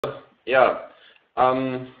Yeah.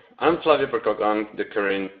 I'm Flavio Percoco. I'm the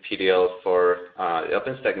current PTL for the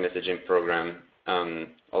OpenStack messaging program.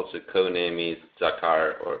 Also, codename is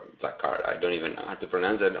Zaqar or Zaqar. I don't even know how to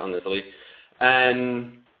pronounce it, honestly.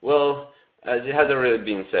 And, well, as it has already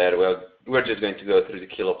been said, well, we're just going to go through the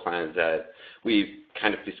kilo plans that we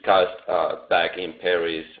kind of discussed back in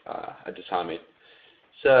Paris at the summit.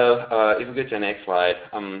 So if we go to the next slide,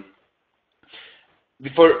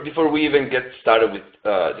 before we even get started with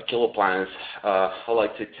the kilo plans, I'd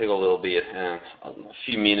like to take a little bit, a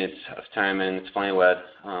few minutes of time and explain what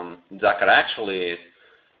Zaqar actually is.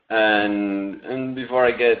 And before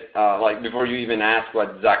I get, before you even ask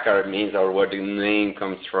what Zaqar means or where the name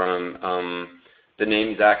comes from, the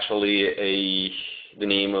name is actually the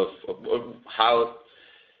name of how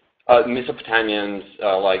Mesopotamians,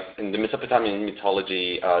 like in the Mesopotamian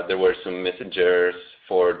mythology, there were some messengers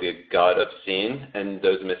for the god of sin, and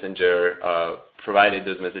those messengers provided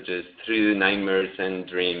those messages through nightmares and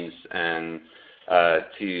dreams and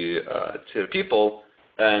to people.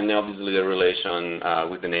 And obviously the relation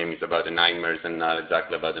with the name is about the nightmares and not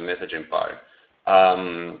exactly about the messaging part.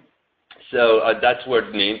 So that's where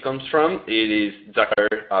the name comes from. It is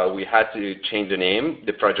Zaqar. We had to change the name.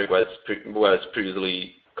 The project was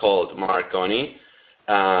previously called Marconi,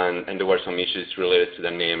 and there were some issues related to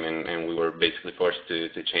the name, and we were basically forced to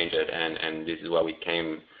change it, and this is what we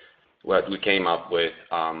came up with.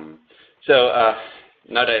 So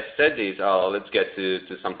now that I've said this, let's get to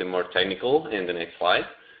something more technical in the next slide.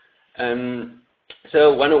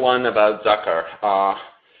 So 101 about Zaqar.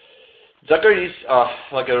 Zaqar is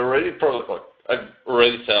like I already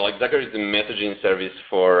said, like Zaqar is the messaging service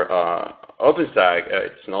for OpenStack.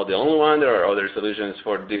 It's not the only one. There are other solutions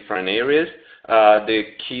for different areas. The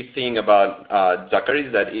key thing about Zaqar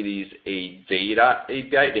is that it is a data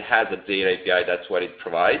API. It has a data API. That's what it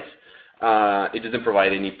provides. It doesn't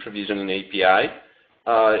provide any provisioning API.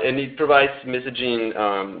 And it provides messaging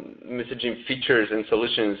features and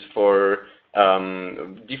solutions for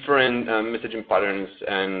different messaging patterns,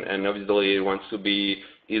 and obviously it wants to be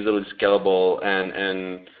easily scalable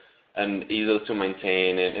and easy to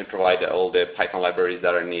maintain and provide all the Python libraries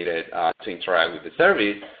that are needed to interact with the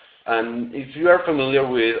service. And if you are familiar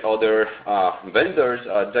with other vendors,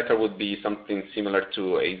 Zaqar would be something similar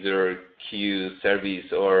to either Q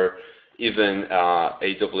service or even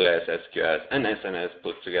AWS, SQS, and SNS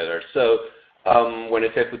put together. So when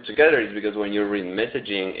I say put together, it's because when you read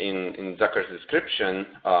messaging in Zaqar's description,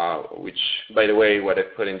 which, by the way, what I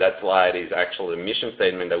put in that slide is actually a mission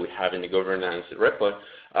statement that we have in the governance repo.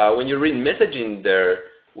 When you read messaging there,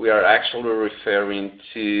 we are actually referring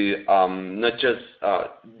to not just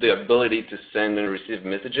the ability to send and receive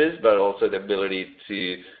messages, but also the ability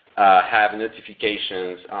to have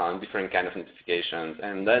notifications, different kind of notifications.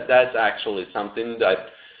 And that's actually something that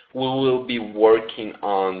we will be working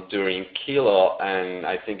on during Kilo, and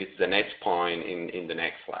I think it's the next point in the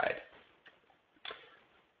next slide.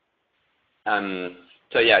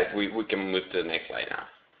 So yeah, we can move to the next slide now.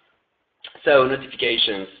 So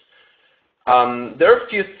notifications. There are a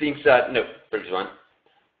few things that, no, previous one.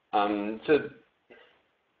 So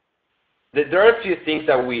there are a few things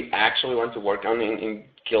that we actually want to work on in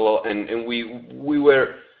Kilo, and we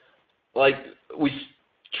were like, we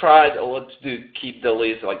tried a lot to keep the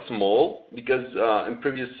list like small, because in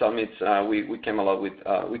previous summits we came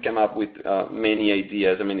up with many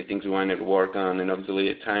ideas and many things we wanted to work on, and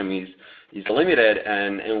obviously time is limited,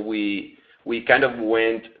 and we kind of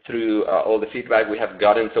went through all the feedback we have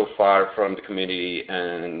gotten so far from the community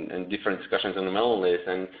and different discussions on the mailing list,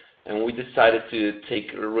 and we decided to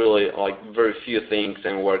take really like very few things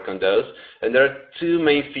and work on those. And there are two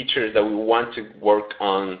main features that we want to work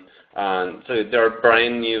on. So there are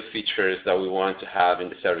brand new features that we want to have in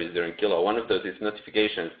the service during Kilo. One of those is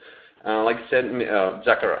notifications. Like I said,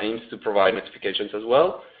 Zaqar aims to provide notifications as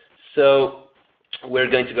well. So we're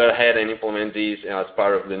going to go ahead and implement these as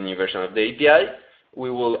part of the new version of the API.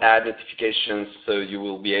 We will add notifications, so you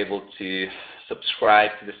will be able to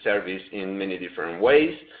subscribe to the service in many different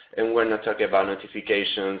ways. And we're not talking about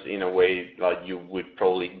notifications in a way like you would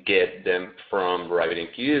probably get them from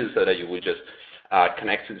RabbitMQ, so that you would just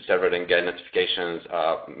connect to the server and get notifications,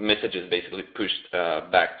 messages basically pushed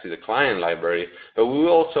back to the client library. But we will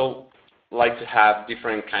also like to have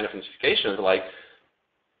different kind of notifications, like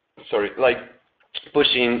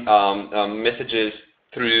pushing messages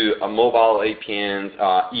through mobile APNs,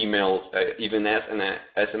 emails, even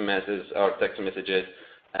SMSs or text messages.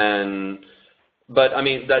 But I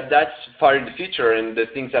mean, that's far in the future, and the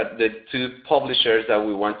things that the two publishers that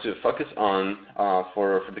we want to focus on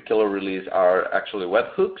for the Kilo release are actually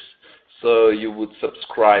webhooks. So you would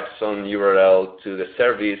subscribe some URL to the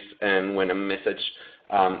service, and when a message,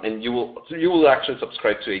 and you will actually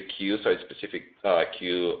subscribe to a queue, so a specific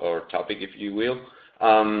queue or topic, if you will.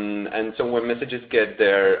 And so when messages get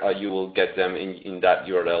there, you will get them in that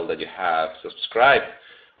URL that you have subscribed.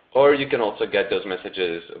 Or you can also get those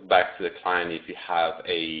messages back to the client if you have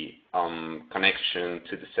a connection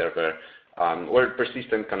to the server, or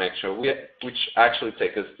persistent connection, which actually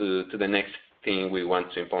takes us to the next thing we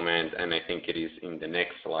want to implement, and I think it is in the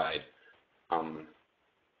next slide.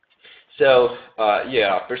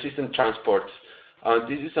 Yeah, persistent transport.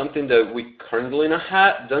 This is something that we currently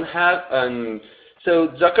don't have. And so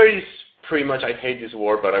Zaqar is pretty much, I hate this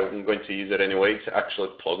word, but I'm going to use it anyway. It's actually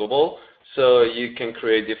pluggable. So you can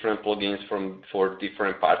create different plugins for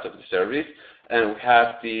different parts of the service. And we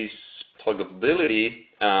have this pluggability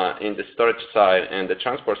in the storage side and the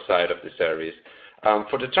transport side of the service.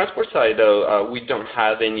 For the transport side, though, we don't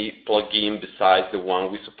have any plugin besides the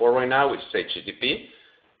one we support right now, which is HTTP.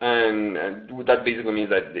 And that basically means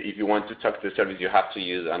that if you want to talk to the service, you have to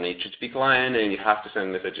use an HTTP client, and you have to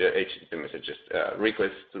send HTTP messages,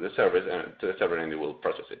 requests to the service, and it will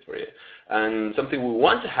process it for you. And something we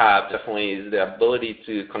want to have definitely is the ability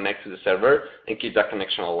to connect to the server and keep that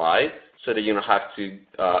connection alive, so that you don't have to.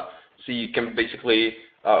 So you can basically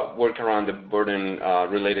work around the burden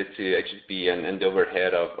related to HTTP and the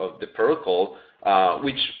overhead of the protocol,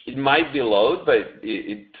 which it might be low, but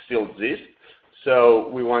it still exists. So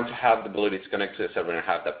we want to have the ability to connect to the server and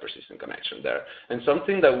have that persistent connection there. And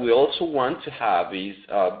something that we also want to have is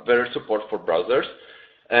better support for browsers.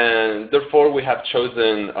 And therefore, we have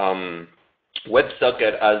chosen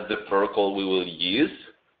WebSocket as the protocol we will use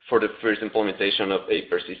for the first implementation of a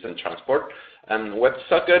persistent transport. And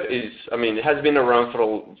WebSocket is, it has been around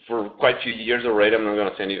for quite a few years already.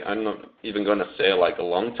 I'm not even going to say like a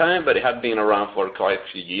long time, but it has been around for quite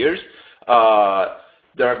a few years.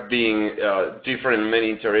 There have been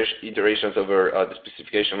many iterations over the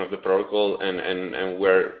specification of the protocol, and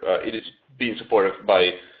where it is being supported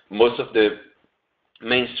by most of the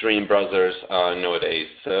mainstream browsers nowadays.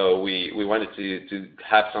 So we wanted to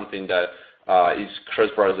have something that is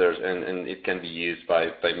cross-browsers, and it can be used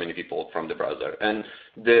by many people from the browser. And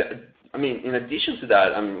in addition to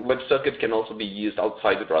that, WebSocket can also be used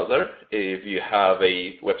outside the browser. If you have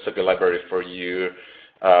a WebSocket library for your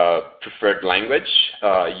preferred language,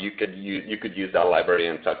 you could use that library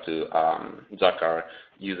and talk to Zaqar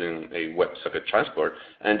using a WebSocket transport.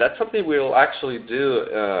 And that's something we'll actually do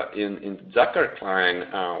in Zaqar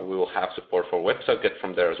client. We will have support for WebSocket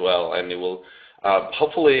from there as well, and it will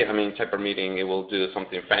hopefully, type of meeting, it will do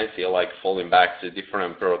something fancy like falling back to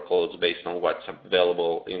different protocols based on what's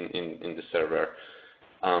available in the server.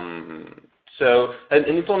 And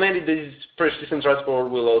implementing this persistent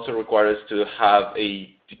transport will also require us to have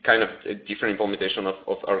a kind of a different implementation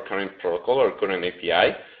of our current protocol or current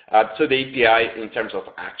API. So the API in terms of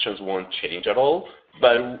actions won't change at all,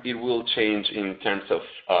 but it will change in terms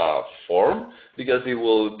of form, because it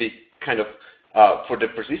will be kind of, for the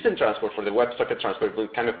persistent transport, for the WebSocket transport, it will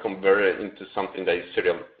kind of convert it into something that is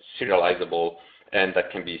serializable and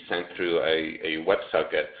that can be sent through a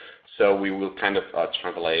WebSocket. So we will kind of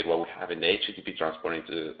translate what we have in the HTTP transport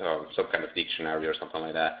into some kind of dictionary or something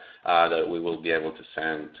like that, that we will be able to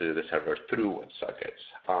send to the server through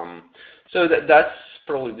WebSockets. So that's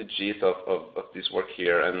probably the gist of this work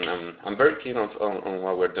here, and I'm very keen on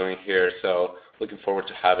what we're doing here, so looking forward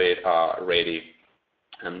to have it ready.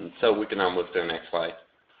 And so we can now move to the next slide.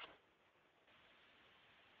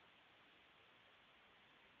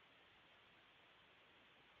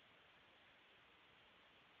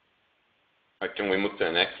 Can we move to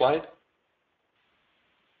the next slide?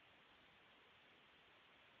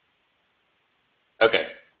 Okay.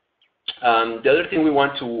 The other thing we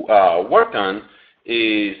want to work on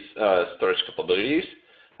is storage capabilities.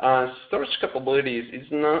 Storage capabilities is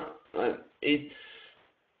not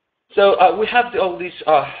so we have all this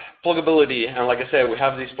pluggability, and like I said, we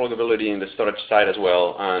have this pluggability in the storage side as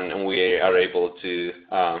well, and we are able to.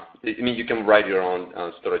 You can write your own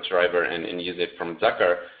storage driver and use it from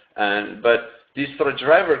Zaqar. But this storage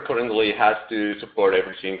driver currently has to support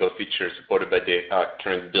every single feature supported by the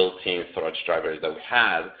current built-in storage drivers that we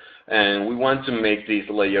have. And we want to make this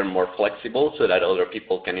layer more flexible so that other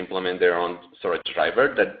people can implement their own storage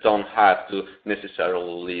driver that don't have to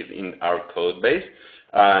necessarily live in our code base.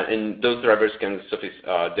 And those drivers can suffice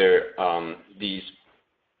these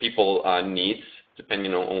people needs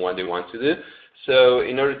depending on what they want to do. So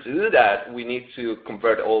in order to do that, we need to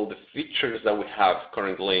convert all the features that we have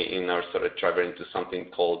currently in our storage driver into something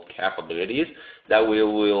called capabilities that we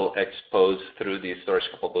will expose through these storage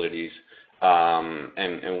capabilities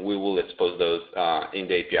and we will expose those in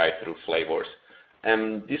the API through flavors.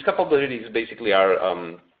 And these capabilities basically are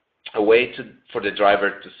a way for the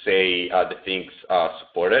driver to say the things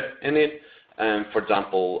supported in it. And for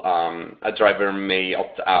example, a driver may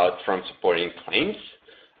opt out from supporting claims,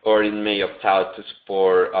 or it may opt out to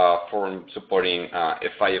support from supporting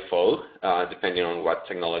FIFO, depending on what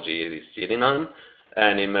technology it is sitting on.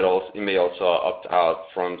 And it may also opt out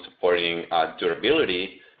from supporting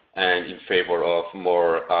durability and in favor of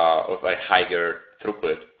more of a higher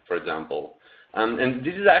throughput, for example. And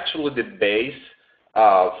this is actually the base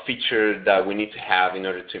feature that we need to have in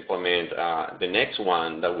order to implement the next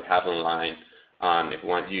one that we have online. If you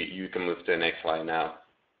want, you can move to the next slide now.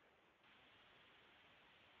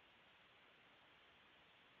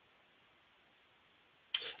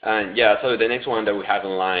 And yeah, so the next one that we have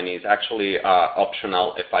in line is actually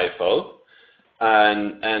optional FIFO.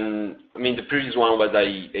 And I mean, the previous one was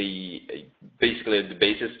basically the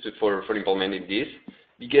basis for implementing this,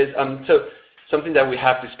 because so something that we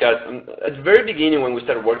have discussed at the very beginning when we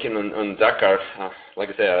started working on Zaqar, like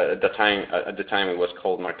I said, at the time it was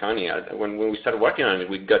called Marconi. When we started working on it,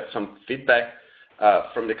 we got some feedback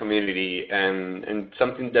from the community, and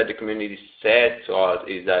something that the community said to us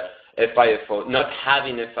is that FIFO, not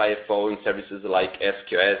having FIFO in services like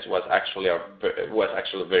SQS was actually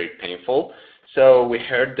very painful. So we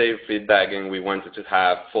heard their feedback, and we wanted to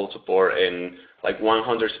have full support and like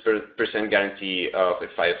 100% guarantee of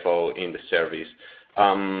FIFO in the service.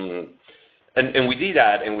 And we did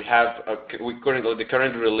that, and we have the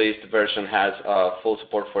current released version has full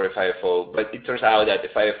support for FIFO, but it turns out that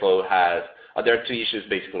FIFO has there are two issues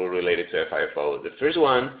basically related to FIFO. The first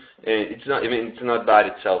one, it's not bad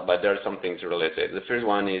itself, but there are some things related. The first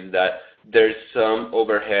one is that there's some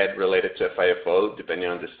overhead related to FIFO, depending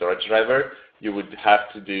on the storage driver. You would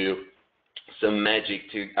have to do some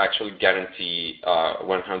magic to actually guarantee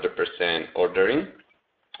 100% ordering.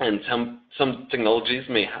 And some technologies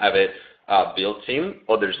may have it built in,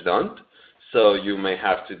 others don't. So you may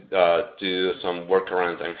have to do some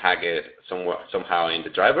workarounds and hack it somehow in the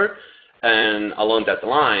driver. And along that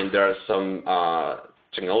line, there are some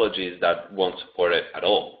technologies that won't support it at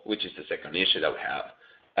all, which is the second issue that we have.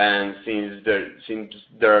 And since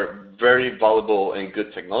there are very valuable and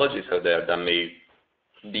good technologies out there that may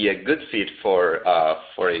be a good fit for a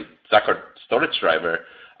Zaqar storage driver,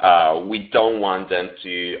 we don't want them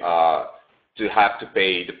to have to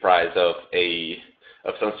pay the price of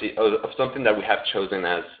something that we have chosen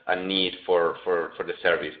as a need for the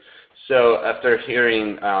service. So after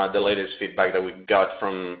hearing the latest feedback that we got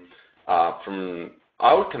from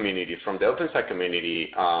our community, from the OpenStack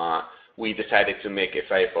community, we decided to make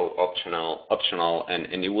FIFO optional,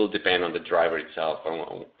 and it will depend on the driver itself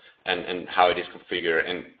and how it is configured.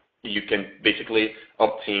 And you can basically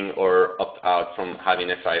opt in or opt out from having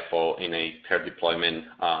FIFO in a per deployment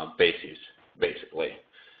basis, basically.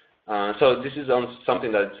 So this is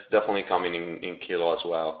something that's definitely coming in Kilo as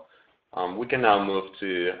well. We can now move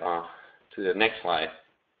to the next slide.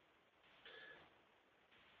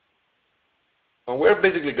 We're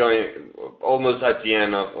basically going almost at the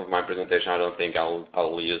end of my presentation. I don't think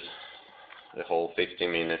I'll use the whole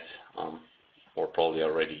 15 minutes, or probably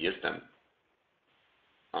already used them.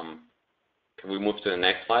 Can we move to the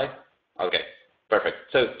next slide? Okay, perfect.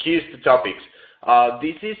 So keys to topics.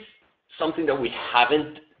 This is something that we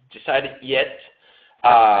haven't decided yet.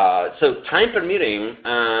 So time permitting,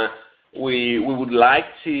 we would like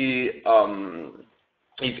to,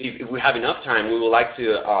 if we have enough time, we would like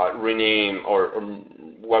to rename or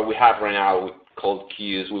what we have right now called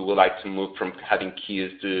queues. We would like to move from having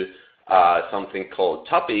queues to something called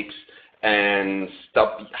topics and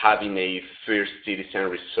stop having a first citizen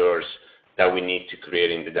resource that we need to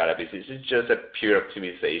create in the database. This is just a pure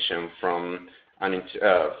optimization from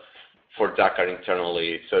for Zaqar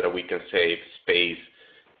internally so that we can save space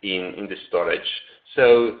in the storage.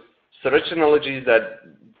 So storage technologies that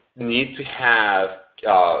need to have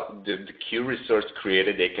the queue resource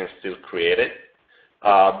created, they can still create it.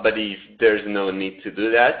 But if there's no need to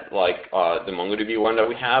do that, like the MongoDB one that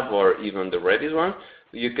we have or even the Redis one,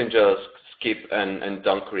 you can just skip and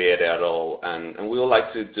don't create it at all. And we would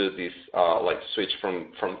like to do this like switch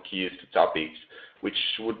from queues to topics, which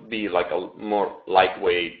would be like a more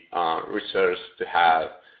lightweight resource to have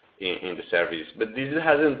in the service. But this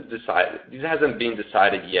hasn't been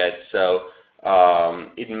decided yet, so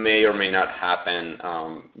it may or may not happen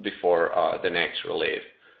before the next release.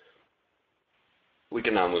 We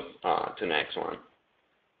can now move to the next one.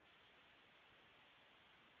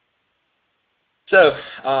 So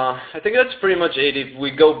I think that's pretty much it. If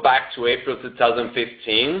we go back to April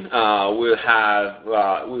 2015, we'll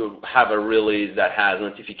have a release that has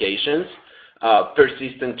notifications,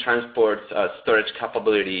 persistent transport, storage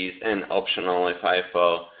capabilities, and optional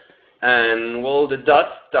FIFO. And well, the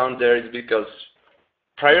dots down there is because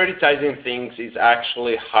prioritizing things is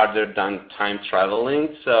actually harder than time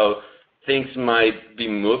traveling. So things might be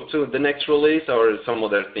moved to the next release, or some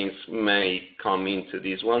other things may come into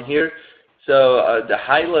this one here. So the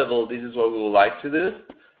high level, this is what we would like to do.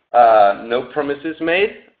 No promises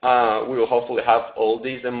made. We will hopefully have all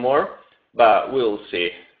these and more, but we'll see.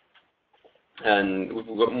 And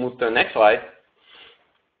we'll move to the next slide.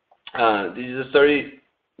 This is a story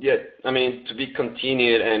yet, to be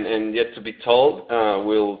continued and yet to be told.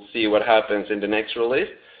 We'll see what happens in the next release.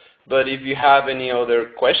 But if you have any other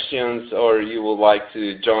questions or you would like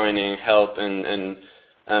to join and help and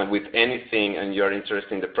with anything and you're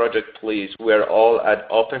interested in the project, please, we're all at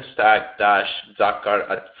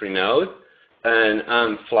openstack-Zaqar@Freenode. And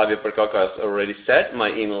I'm Flavio Percoco, as already said. My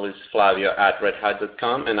email is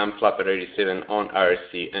flavio@redhat.com, and I'm Flapper87 on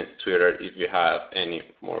IRC and Twitter if you have any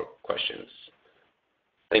more questions.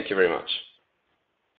 Thank you very much.